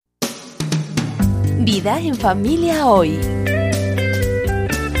Vida en familia hoy.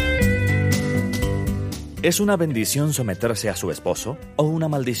 ¿Es una bendición someterse a su esposo o una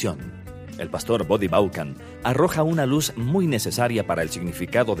maldición? El pastor Buddy Bauckham arroja una luz muy necesaria para el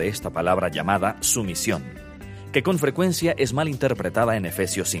significado de esta palabra llamada sumisión, que con frecuencia es mal interpretada en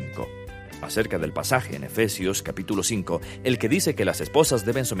Efesios 5. Acerca del pasaje en Efesios capítulo 5, el que dice que las esposas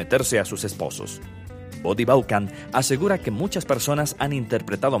deben someterse a sus esposos. Buddy Bauckham asegura que muchas personas han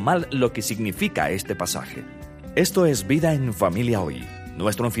interpretado mal lo que significa este pasaje. Esto es Vida en Familia Hoy.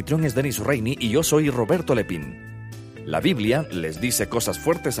 Nuestro anfitrión es Dennis Rainey y yo soy Roberto Lepín. La Biblia les dice cosas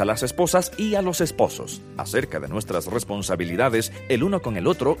fuertes a las esposas y a los esposos acerca de nuestras responsabilidades el uno con el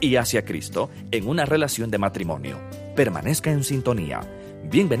otro y hacia Cristo en una relación de matrimonio. Permanezca en sintonía.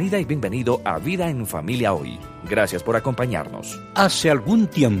 Bienvenida y bienvenido a Vida en Familia Hoy. Gracias por acompañarnos. Hace algún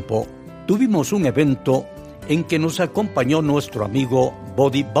tiempo tuvimos un evento en que nos acompañó nuestro amigo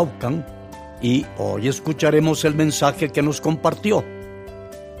Buddy Bauckham y hoy escucharemos el mensaje que nos compartió.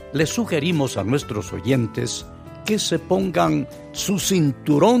 Les sugerimos a nuestros oyentes que se pongan su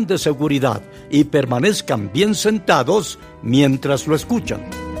cinturón de seguridad y permanezcan bien sentados mientras lo escuchan.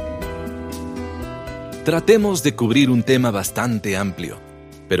 Tratemos de cubrir un tema bastante amplio,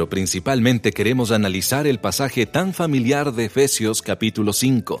 pero principalmente queremos analizar el pasaje tan familiar de Efesios capítulo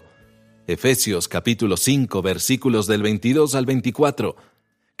 5. Efesios capítulo 5, versículos del 22 al 24,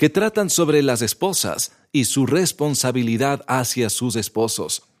 que tratan sobre las esposas y su responsabilidad hacia sus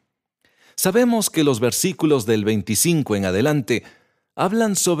esposos. Sabemos que los versículos del 25 en adelante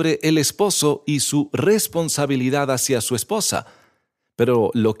hablan sobre el esposo y su responsabilidad hacia su esposa,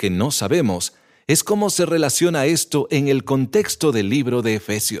 pero lo que no sabemos es cómo se relaciona esto en el contexto del libro de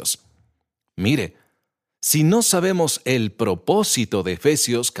Efesios. Mire, si no sabemos el propósito de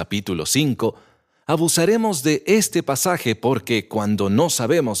Efesios capítulo 5, abusaremos de este pasaje porque cuando no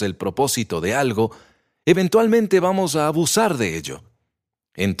sabemos el propósito de algo, eventualmente vamos a abusar de ello.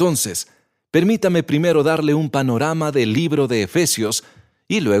 Entonces, permítame primero darle un panorama del libro de Efesios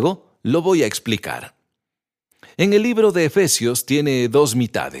y luego lo voy a explicar. En el libro de Efesios tiene dos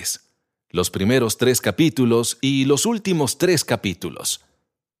mitades, los primeros 3 capítulos y los últimos 3 capítulos.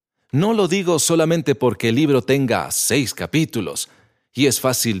 No lo digo solamente porque el libro tenga 6 capítulos y es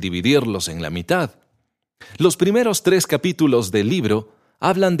fácil dividirlos en la mitad. Los primeros 3 capítulos del libro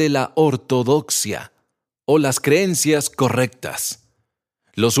hablan de la ortodoxia o las creencias correctas.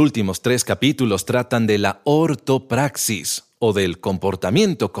 Los últimos 3 capítulos tratan de la ortopraxis o del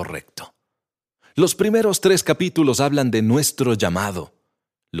comportamiento correcto. Los primeros 3 capítulos hablan de nuestro llamado.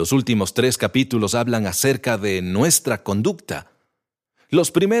 Los últimos 3 capítulos hablan acerca de nuestra conducta. Los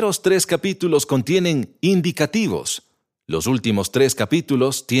primeros 3 capítulos contienen indicativos. Los últimos 3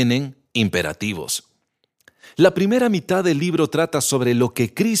 capítulos tienen imperativos. La primera mitad del libro trata sobre lo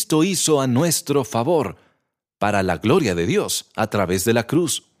que Cristo hizo a nuestro favor, para la gloria de Dios, a través de la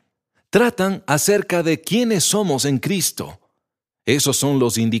cruz. Tratan acerca de quiénes somos en Cristo. Esos son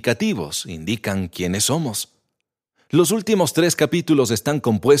los indicativos, indican quiénes somos. Los últimos 3 capítulos están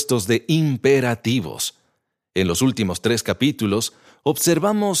compuestos de imperativos. En los últimos 3 capítulos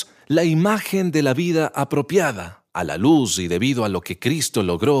observamos la imagen de la vida apropiada, a la luz y debido a lo que Cristo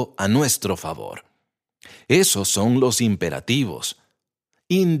logró a nuestro favor. Esos son los imperativos.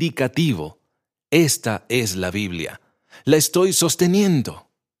 Indicativo. Esta es la Biblia. La estoy sosteniendo.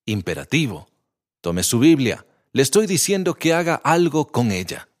 Imperativo. Tome su Biblia. Le estoy diciendo que haga algo con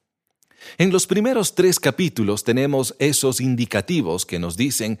ella. En los primeros 3 capítulos tenemos esos indicativos que nos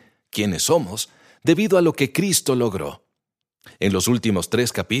dicen quiénes somos debido a lo que Cristo logró. En los últimos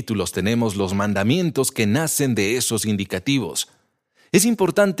 3 capítulos tenemos los mandamientos que nacen de esos indicativos. Es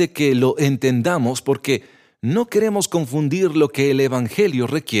importante que lo entendamos porque no queremos confundir lo que el Evangelio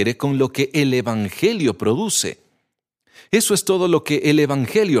requiere con lo que el Evangelio produce. Eso es todo lo que el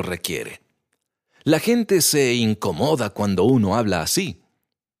Evangelio requiere. La gente se incomoda cuando uno habla así.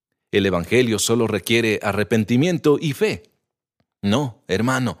 El Evangelio solo requiere arrepentimiento y fe. No,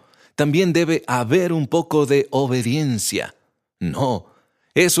 hermano, también debe haber un poco de obediencia. No,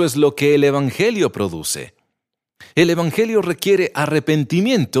 eso es lo que el Evangelio produce. El Evangelio requiere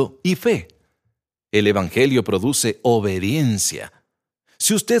arrepentimiento y fe. El Evangelio produce obediencia.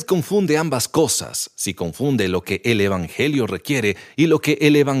 Si usted confunde ambas cosas, si confunde lo que el Evangelio requiere y lo que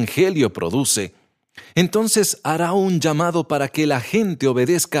el Evangelio produce, entonces hará un llamado para que la gente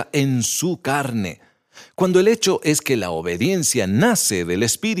obedezca en su carne, cuando el hecho es que la obediencia nace del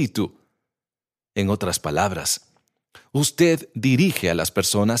Espíritu. En otras palabras, usted dirige a las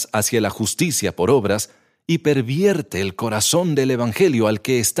personas hacia la justicia por obras y pervierte el corazón del Evangelio al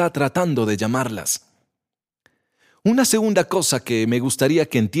que está tratando de llamarlas. Una segunda cosa que me gustaría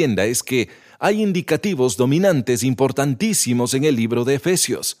que entienda es que hay indicativos dominantes importantísimos en el libro de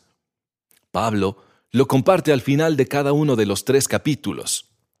Efesios. Pablo lo comparte al final de cada uno de los 3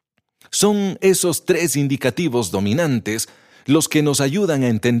 capítulos. Son esos 3 indicativos dominantes los que nos ayudan a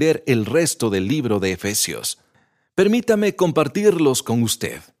entender el resto del libro de Efesios. Permítame compartirlos con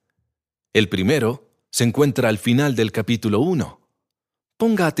usted. El primero se encuentra al final del capítulo 1.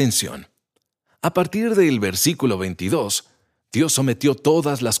 Ponga atención. A partir del versículo 22, Dios sometió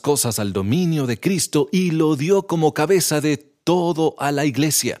todas las cosas al dominio de Cristo y lo dio como cabeza de todo a la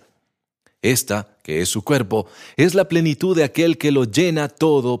iglesia. Esta, que es su cuerpo, es la plenitud de aquel que lo llena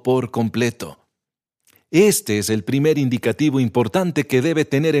todo por completo. Este es el primer indicativo importante que debe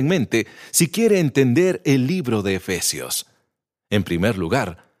tener en mente si quiere entender el libro de Efesios. En primer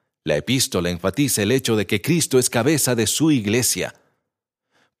lugar, la epístola enfatiza el hecho de que Cristo es cabeza de su iglesia.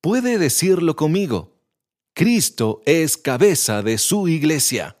 ¿Puede decirlo conmigo? Cristo es cabeza de su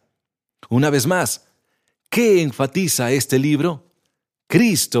iglesia. Una vez más, ¿qué enfatiza este libro?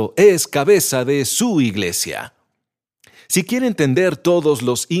 Cristo es cabeza de su iglesia. Si quiere entender todos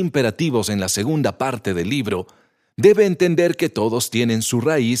los imperativos en la segunda parte del libro, debe entender que todos tienen su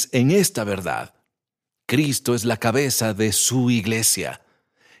raíz en esta verdad. Cristo es la cabeza de su iglesia.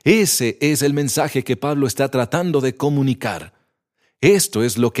 Ese es el mensaje que Pablo está tratando de comunicar. Esto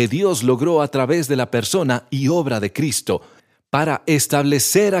es lo que Dios logró a través de la persona y obra de Cristo, para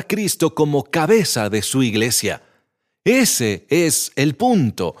establecer a Cristo como cabeza de su iglesia. Ese es el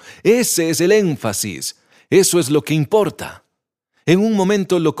punto, ese es el énfasis, eso es lo que importa. En un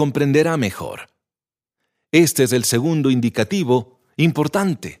momento lo comprenderá mejor. Este es el segundo indicativo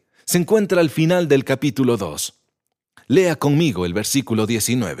importante. Se encuentra al final del capítulo 2. Lea conmigo el versículo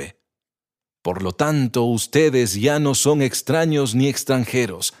 19. Por lo tanto, ustedes ya no son extraños ni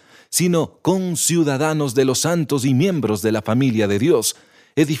extranjeros, sino conciudadanos de los santos y miembros de la familia de Dios,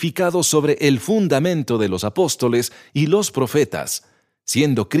 edificados sobre el fundamento de los apóstoles y los profetas,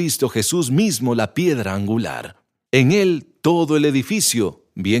 siendo Cristo Jesús mismo la piedra angular. En Él todo el edificio,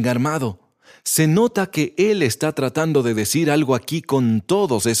 bien armado. Se nota que Él está tratando de decir algo aquí con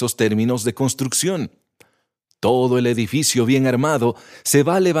todos esos términos de construcción. Todo el edificio bien armado se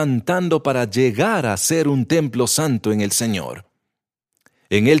va levantando para llegar a ser un templo santo en el Señor.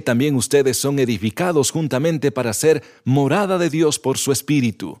 En Él también ustedes son edificados juntamente para ser morada de Dios por su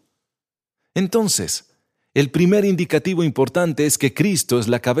Espíritu. Entonces, el primer indicativo importante es que Cristo es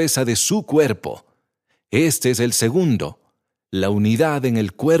la cabeza de su cuerpo. Este es el segundo, la unidad en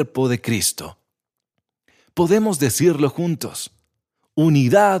el cuerpo de Cristo. Podemos decirlo juntos: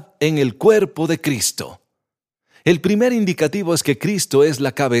 unidad en el cuerpo de Cristo. El primer indicativo es que Cristo es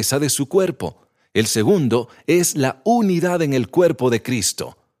la cabeza de su cuerpo. El segundo es la unidad en el cuerpo de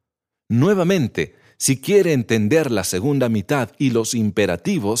Cristo. Nuevamente, si quiere entender la segunda mitad y los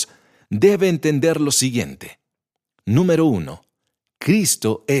imperativos, debe entender lo siguiente. Número 1.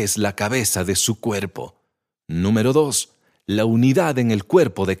 Cristo es la cabeza de su cuerpo. Número 2. La unidad en el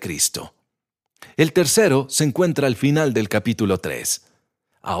cuerpo de Cristo. El tercero se encuentra al final del capítulo 3.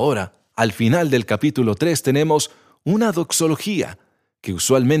 Ahora, al final del capítulo 3 tenemos una doxología, que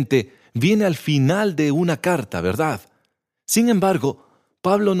usualmente viene al final de una carta, ¿verdad? Sin embargo,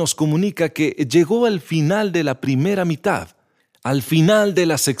 Pablo nos comunica que llegó al final de la primera mitad, al final de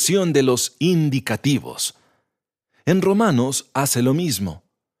la sección de los indicativos. En Romanos hace lo mismo.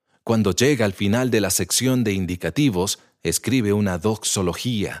 Cuando llega al final de la sección de indicativos, escribe una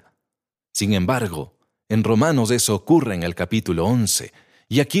doxología. Sin embargo, en Romanos eso ocurre en el capítulo 11,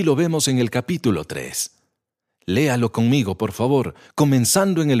 y aquí lo vemos en el capítulo 3. Léalo conmigo, por favor,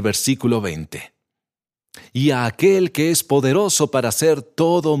 comenzando en el versículo 20. Y a aquel que es poderoso para hacer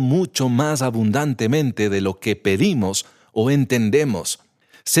todo mucho más abundantemente de lo que pedimos o entendemos.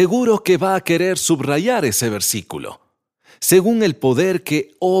 Seguro que va a querer subrayar ese versículo. Según el poder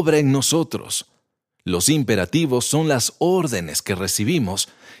que obra en nosotros. Los imperativos son las órdenes que recibimos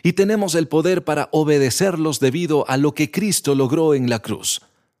y tenemos el poder para obedecerlos debido a lo que Cristo logró en la cruz.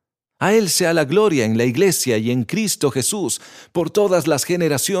 A Él sea la gloria en la Iglesia y en Cristo Jesús por todas las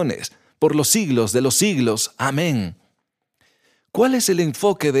generaciones, por los siglos de los siglos. Amén. ¿Cuál es el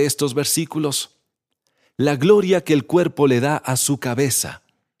enfoque de estos versículos? La gloria que el cuerpo le da a su cabeza.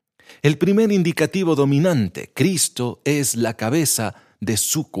 El primer indicativo dominante, Cristo es la cabeza de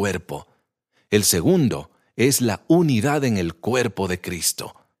su cuerpo. El segundo es la unidad en el cuerpo de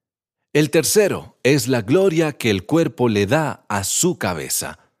Cristo. El tercero es la gloria que el cuerpo le da a su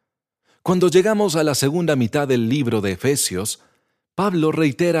cabeza. Cuando llegamos a la segunda mitad del libro de Efesios, Pablo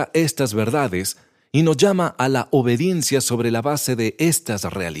reitera estas verdades y nos llama a la obediencia sobre la base de estas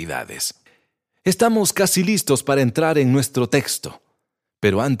realidades. Estamos casi listos para entrar en nuestro texto,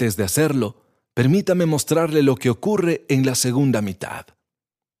 pero antes de hacerlo, permítame mostrarle lo que ocurre en la segunda mitad.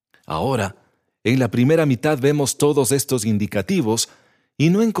 Ahora, en la primera mitad vemos todos estos indicativos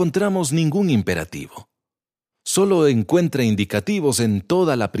y no encontramos ningún imperativo. Solo encuentra indicativos en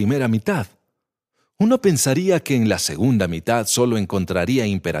toda la primera mitad. Uno pensaría que en la segunda mitad solo encontraría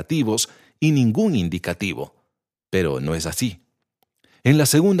imperativos y ningún indicativo, pero no es así. En la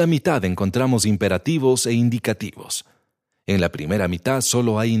segunda mitad encontramos imperativos e indicativos. En la primera mitad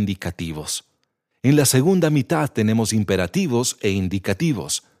solo hay indicativos. En la segunda mitad tenemos imperativos e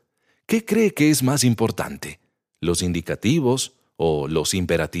indicativos. ¿Qué cree que es más importante? ¿Los indicativos o los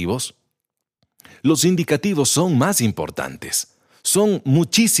imperativos? Los indicativos son más importantes. Son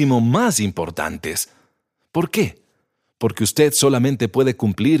muchísimo más importantes. ¿Por qué? Porque usted solamente puede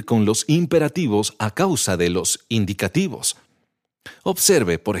cumplir con los imperativos a causa de los indicativos.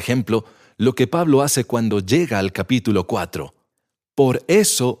 Observe, por ejemplo, lo que Pablo hace cuando llega al capítulo 4. Por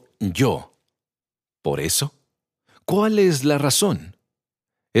eso yo. ¿Por eso? ¿Cuál es la razón?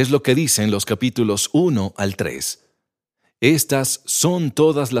 Es lo que dicen los capítulos 1 al 3. Estas son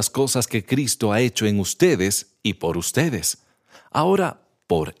todas las cosas que Cristo ha hecho en ustedes y por ustedes. Ahora,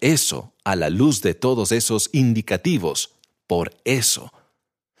 por eso, a la luz de todos esos indicativos, por eso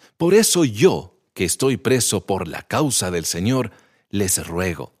yo, que estoy preso por la causa del Señor, les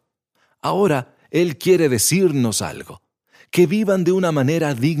ruego. Ahora, Él quiere decirnos algo, que vivan de una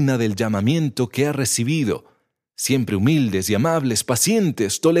manera digna del llamamiento que ha recibido, siempre humildes y amables,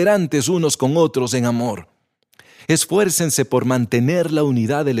 pacientes, tolerantes unos con otros en amor. Esfuércense por mantener la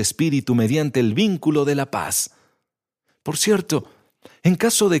unidad del Espíritu mediante el vínculo de la paz. Por cierto, en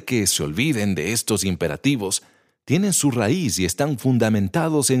caso de que se olviden de estos imperativos, tienen su raíz y están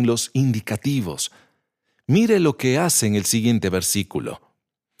fundamentados en los indicativos. Mire lo que hace en el siguiente versículo.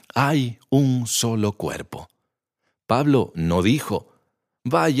 Hay un solo cuerpo. Pablo no dijo,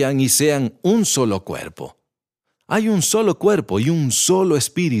 vayan y sean un solo cuerpo. Hay un solo cuerpo y un solo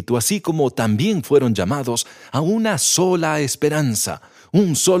espíritu, así como también fueron llamados a una sola esperanza,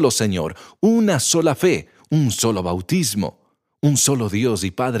 un solo Señor, una sola fe, un solo bautismo, un solo Dios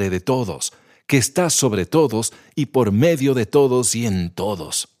y Padre de todos, que está sobre todos y por medio de todos y en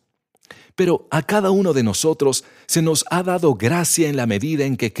todos. Pero a cada uno de nosotros se nos ha dado gracia en la medida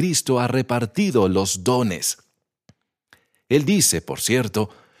en que Cristo ha repartido los dones. Él dice, por cierto,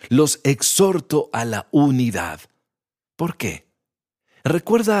 los exhorto a la unidad. ¿Por qué?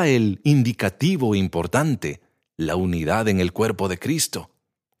 ¿Recuerda el indicativo importante, la unidad en el cuerpo de Cristo?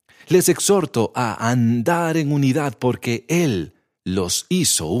 Les exhorto a andar en unidad porque Él los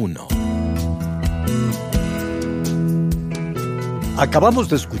hizo uno. Acabamos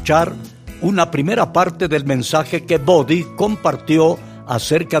de escuchar una primera parte del mensaje que Body compartió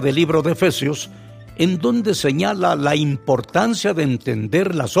acerca del libro de Efesios, en donde señala la importancia de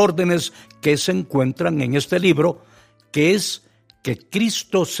entender las órdenes que se encuentran en este libro, que es que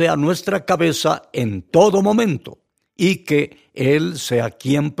Cristo sea nuestra cabeza en todo momento y que Él sea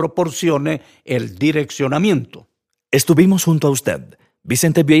quien proporcione el direccionamiento. Estuvimos junto a usted,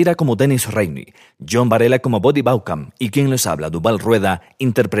 Vicente Vieira como Dennis Reini, John Varela como Body Baucam y quien les habla, Duval Rueda,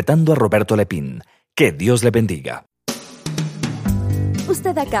 interpretando a Roberto Lepín. Que Dios le bendiga.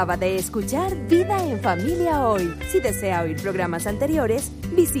 Usted acaba de escuchar Vida en Familia Hoy. Si desea oír programas anteriores,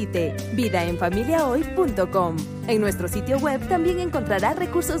 visite vidaenfamiliahoy.com. En nuestro sitio web también encontrará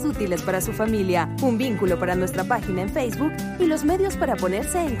recursos útiles para su familia, un vínculo para nuestra página en Facebook y los medios para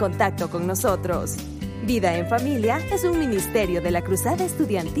ponerse en contacto con nosotros. Vida en Familia es un ministerio de la Cruzada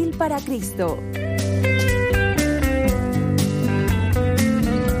Estudiantil para Cristo.